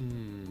saves.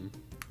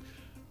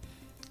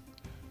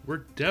 We're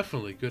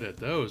definitely good at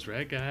those,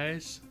 right,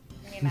 guys?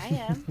 I mean, I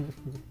am.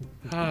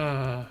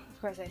 Ah.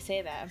 Of course, I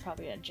say that. I'm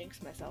probably gonna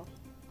jinx myself.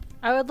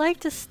 I would like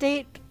to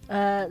state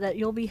that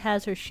Yulby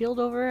has her shield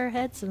over her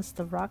head since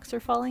the rocks are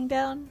falling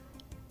down.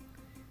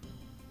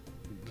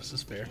 This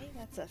is fair. Okay,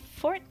 that's a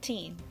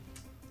 14.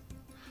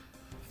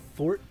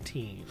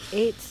 14.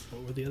 8.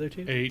 What were the other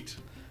two? 8.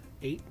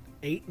 8,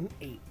 8, and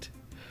 8.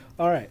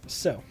 All right.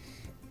 So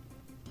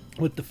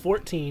with the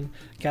 14,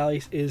 Callie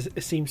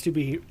seems to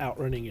be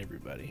outrunning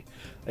everybody.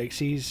 Like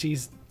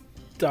she's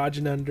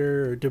dodging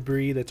under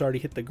debris that's already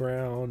hit the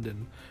ground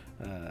and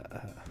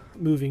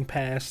moving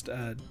past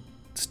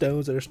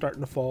stones that are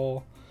starting to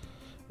fall,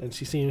 and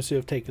she seems to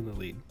have taken the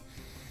lead.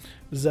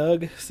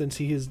 Zug, since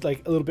he is a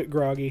little bit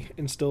groggy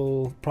and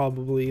still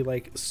probably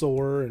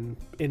sore and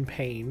in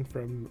pain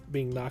from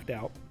being knocked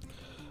out,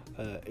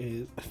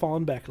 is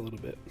fallen back a little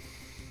bit.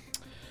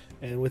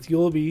 And with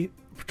Yulby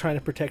trying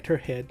to protect her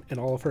head and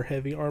all of her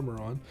heavy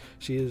armor on,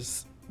 she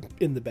is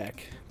in the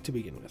back to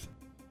begin with.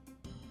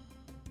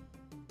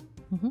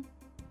 Mm-hmm.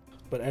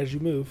 But as you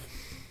move,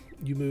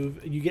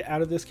 you get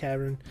out of this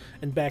cavern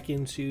and back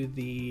into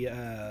the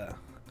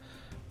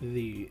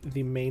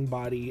main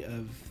body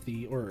of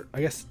or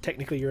I guess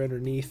technically you're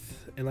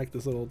underneath in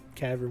this little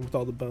cavern with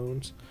all the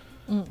bones.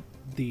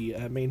 The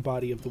main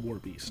body of the war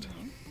beast.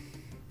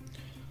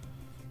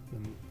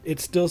 And it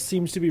still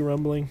seems to be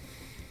rumbling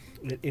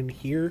in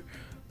here,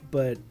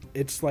 but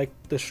it's like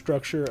the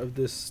structure of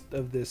this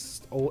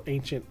old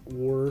ancient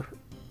war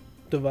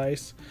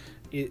device.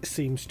 It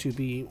seems to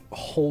be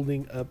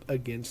holding up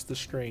against the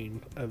strain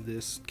of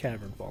this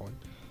cavern falling.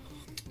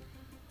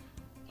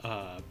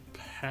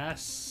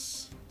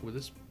 Pass with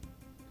this.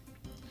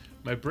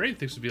 My brain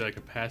thinks would be a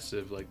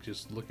passive,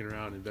 just looking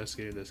around,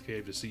 investigating this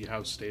cave to see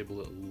how stable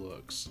it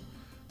looks.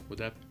 Would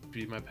that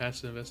be my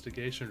passive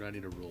investigation, or do I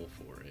need to roll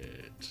for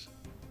it?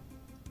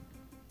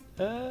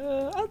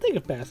 I'll take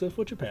a passive.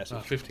 What's your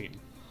passive? 15.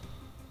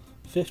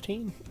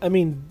 15? I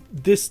mean,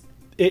 this...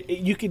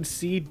 you can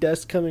see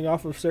dust coming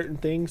off of certain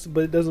things,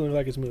 but it doesn't look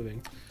like it's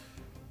moving.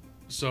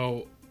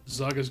 So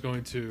Zug is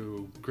going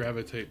to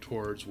gravitate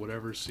towards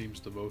whatever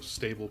seems the most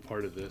stable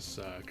part of this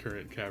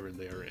current cavern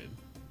they are in.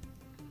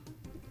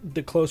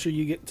 The closer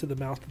you get to the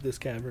mouth of this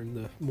cavern,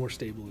 the more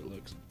stable it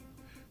looks.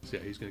 So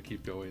yeah, he's going to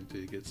keep going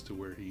until he gets to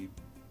where he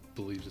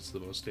believes it's the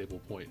most stable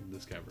point in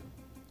this cavern.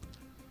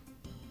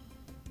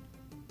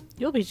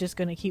 Yulby's just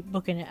gonna keep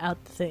booking it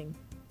out the thing.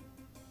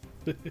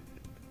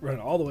 Run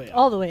all the way out.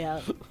 All the way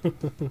out.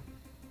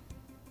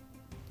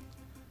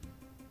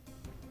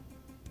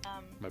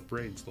 My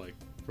brain's like,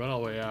 run all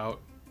the way out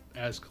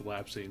as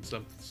collapsing.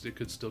 It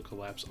could still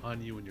collapse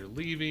on you when you're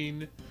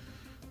leaving.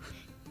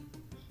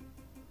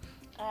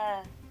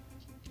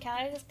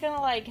 Callie's just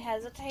gonna like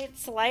hesitate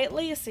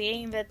slightly,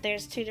 seeing that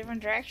there's two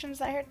different directions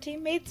that her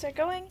teammates are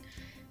going.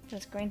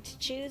 Just going to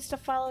choose to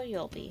follow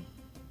Yulby.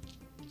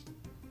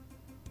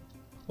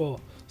 Well,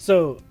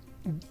 so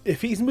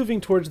if he's moving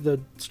towards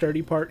the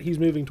sturdy part, he's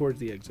moving towards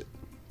the exit.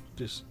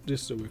 Just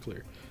so we're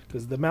clear.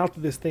 Because the mouth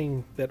of this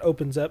thing that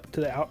opens up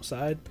to the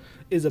outside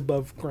is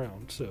above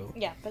ground, so...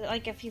 Yeah, but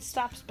like if he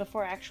stops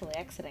before actually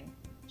exiting,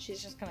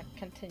 she's just gonna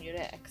continue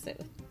to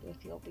exit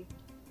with Yulby.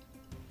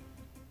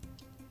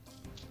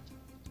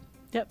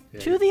 Yep. Yeah,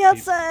 To the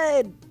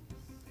outside!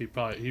 He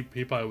probably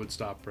would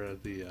stop right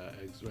at the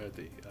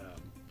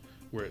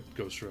where it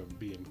goes from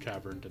being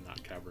cavern to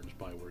not cavern is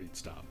probably where he'd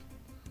stop.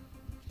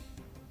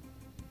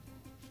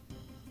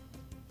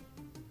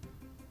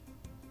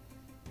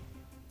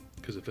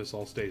 Because if this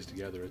all stays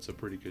together, it's a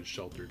pretty good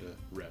shelter to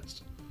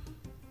rest.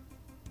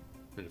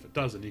 And if it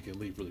doesn't, he can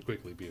leave really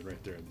quickly, being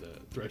right there at the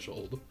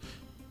threshold.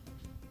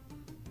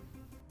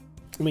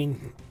 I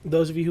mean,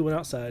 those of you who went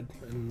outside,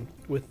 and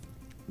with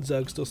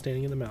Zug still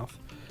standing in the mouth,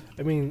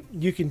 I mean,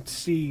 you can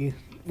see,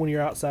 when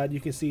you're outside,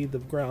 you can see the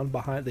ground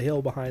behind, the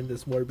hill behind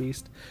this war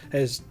beast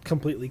has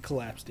completely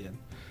collapsed in.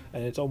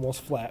 And it's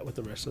almost flat with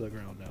the rest of the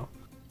ground now.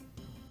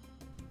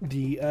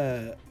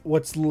 The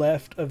what's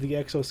left of the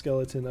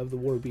exoskeleton of the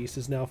war beast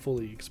is now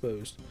fully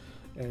exposed,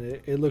 and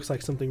it looks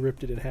like something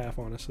ripped it in half,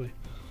 honestly.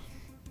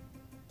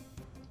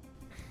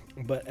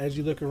 But as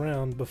you look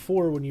around,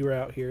 before when you were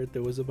out here,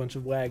 there was a bunch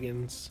of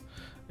wagons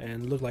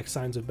and looked like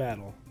signs of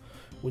battle.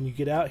 When you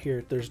get out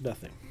here, there's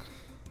nothing.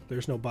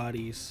 There's no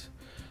bodies,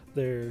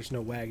 there's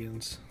no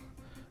wagons,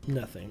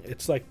 nothing.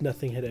 It's like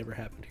nothing had ever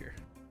happened here.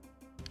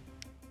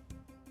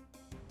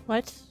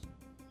 What?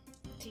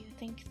 Do you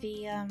think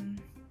the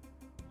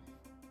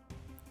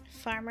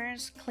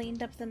farmers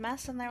cleaned up the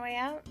mess on their way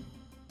out?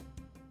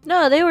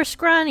 No, they were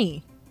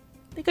scrawny.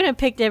 They couldn't have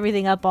picked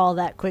everything up all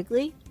that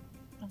quickly.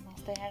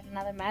 Unless they had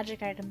another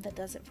magic item that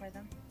does it for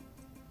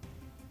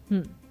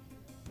them.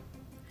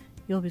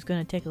 Yulby's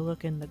gonna take a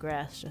look in the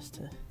grass just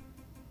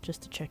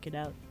to check it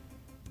out.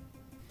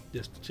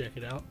 Just to check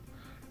it out.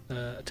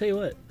 I'll tell you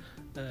what,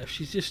 if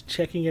she's just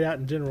checking it out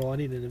in general, I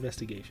need an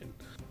investigation.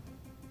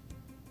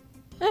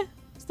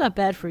 It's not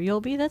bad for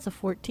Yulby. That's a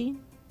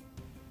 14.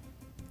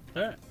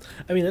 Alright.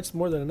 I mean, that's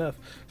more than enough.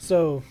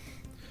 So,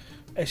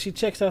 as she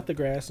checks out the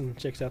grass and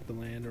checks out the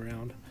land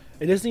around,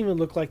 it doesn't even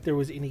look like there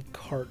was any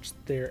carts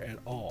there at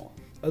all,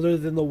 other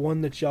than the one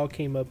that y'all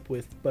came up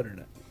with,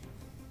 Butternut.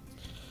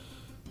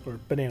 Or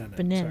Banana Nut.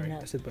 Banana Sorry,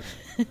 Nut. I said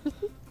Butternut.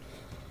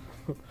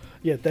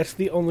 Yeah, that's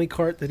the only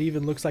cart that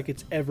even looks like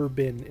it's ever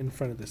been in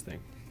front of this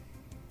thing.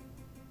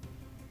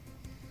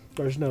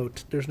 There's no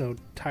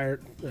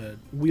tire,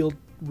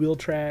 wheel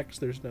tracks.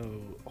 There's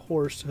no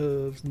horse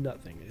hooves.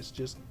 Nothing. It's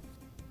just.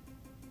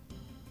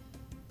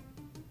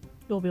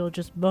 Yulby will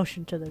just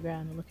motion to the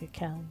ground and look at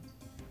Callie.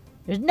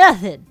 There's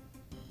nothing.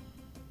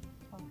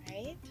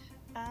 Alright.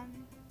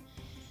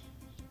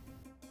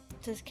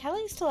 Does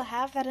Kelly still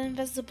have that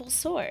invisible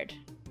sword?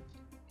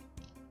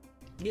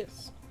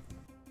 Yes.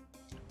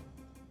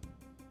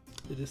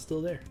 It is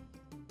still there.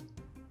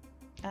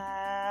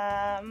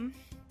 I'm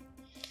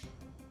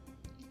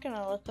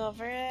gonna look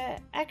over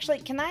it. Actually,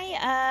 can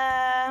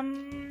I,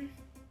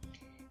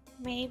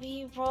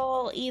 maybe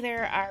roll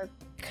either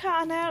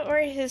Arcana or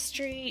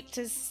History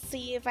to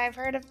see if I've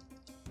heard of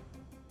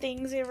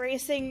things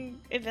erasing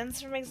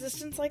events from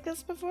existence like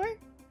this before?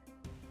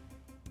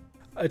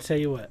 I tell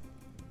you what.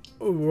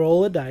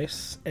 Roll a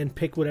dice and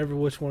pick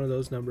which one of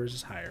those numbers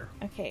is higher.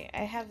 Okay, I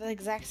have the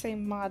exact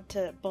same mod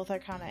to both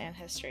Arcana and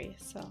History,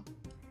 so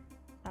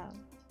I'm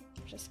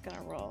just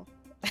gonna roll.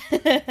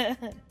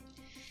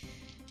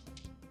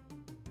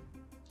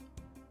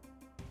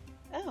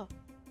 Oh,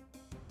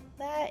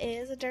 that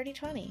is a dirty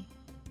 20.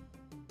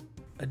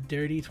 A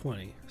dirty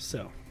 20.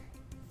 So,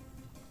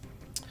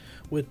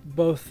 with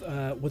both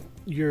with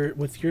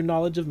your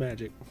knowledge of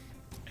magic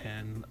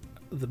and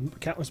the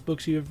countless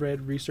books you have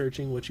read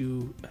researching what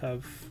you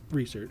have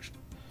researched,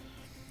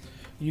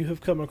 you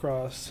have come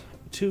across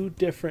two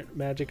different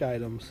magic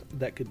items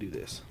that could do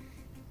this.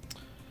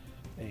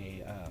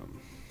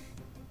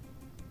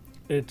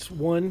 It's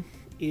one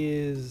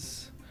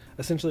is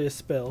essentially a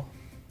spell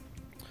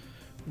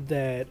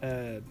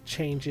that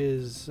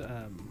changes,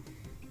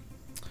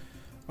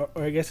 or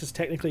I guess it's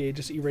technically it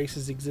just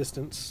erases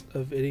existence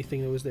of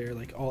anything that was there,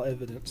 like all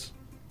evidence,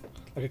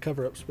 like a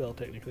cover-up spell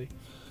technically.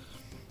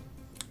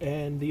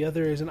 And the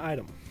other is an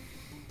item.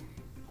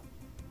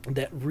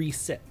 that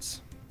resets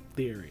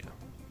the area.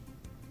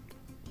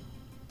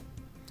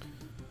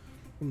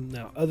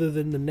 Now, other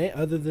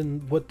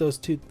than what those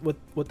two,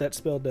 what that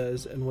spell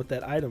does and what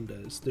that item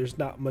does, there's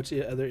not much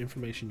other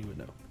information you would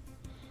know.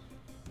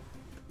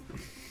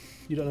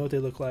 You don't know what they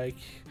look like.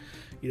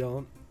 You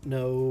don't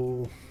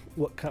know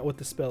what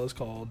the spell is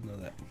called. None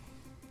of that.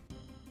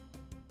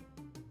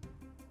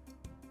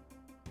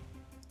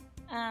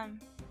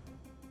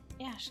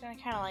 Yeah, just gonna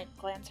kind of like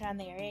glance around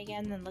the area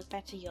again, then look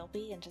back to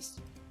Yulby and just.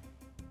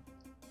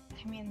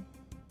 I mean,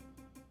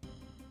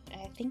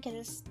 I think it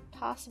is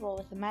possible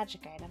with a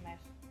magic item.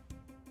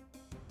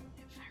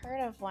 I've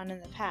heard of one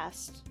in the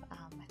past.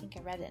 I think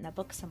I read it in a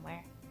book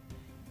somewhere.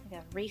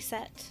 Like a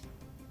reset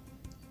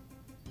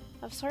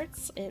of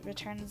sorts. It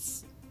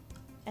returns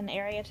an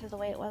area to the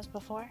way it was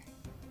before.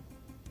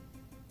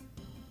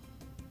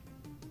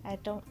 I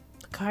don't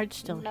The card's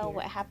still know here.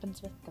 what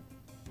happens with the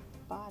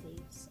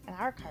bodies, and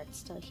our card's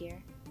still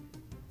here.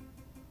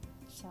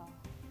 So,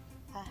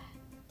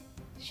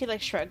 she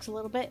like shrugs a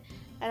little bit.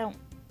 I don't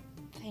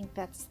think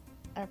that's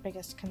our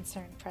biggest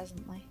concern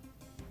presently.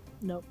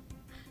 Nope.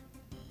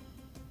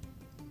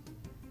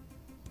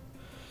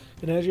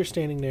 And as you're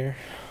standing there,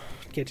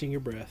 catching your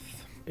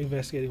breath,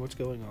 investigating what's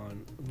going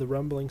on, the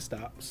rumbling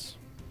stops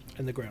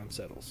and the ground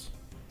settles.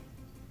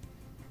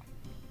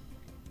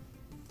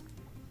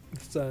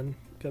 The sun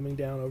coming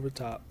down over the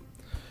top,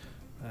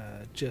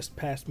 just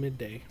past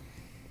midday,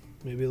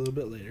 maybe a little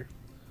bit later.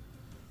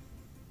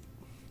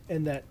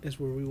 And that is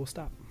where we will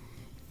stop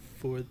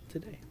for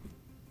today.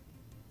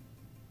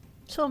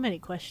 So many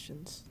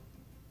questions.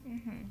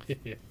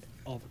 Mm-hmm.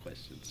 All the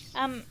questions.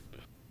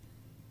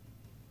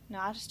 No,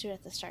 I'll just do it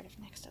at the start of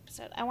next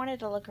episode. I wanted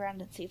to look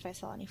around and see if I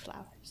saw any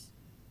flowers.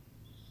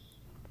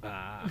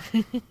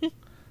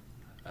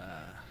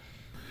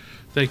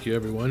 Thank you,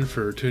 everyone,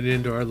 for tuning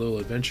into our little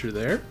adventure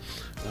there.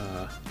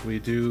 We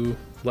do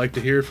like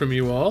to hear from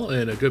you all,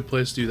 and a good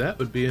place to do that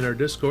would be in our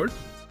Discord.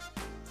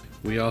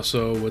 We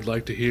also would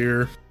like to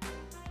hear,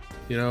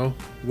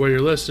 where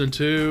you're listening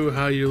to,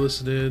 how you're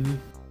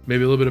listening,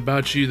 maybe a little bit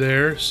about you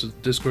there. So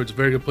Discord's a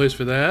very good place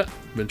for that.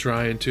 Been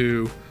trying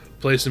to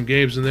play some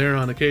games in there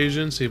on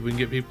occasion, see if we can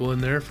get people in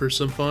there for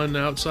some fun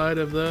outside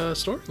of the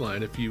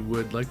storyline. If you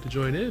would like to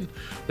join in,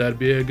 that'd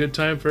be a good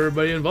time for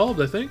everybody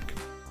involved, I think.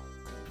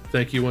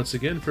 Thank you once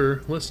again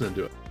for listening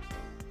to it.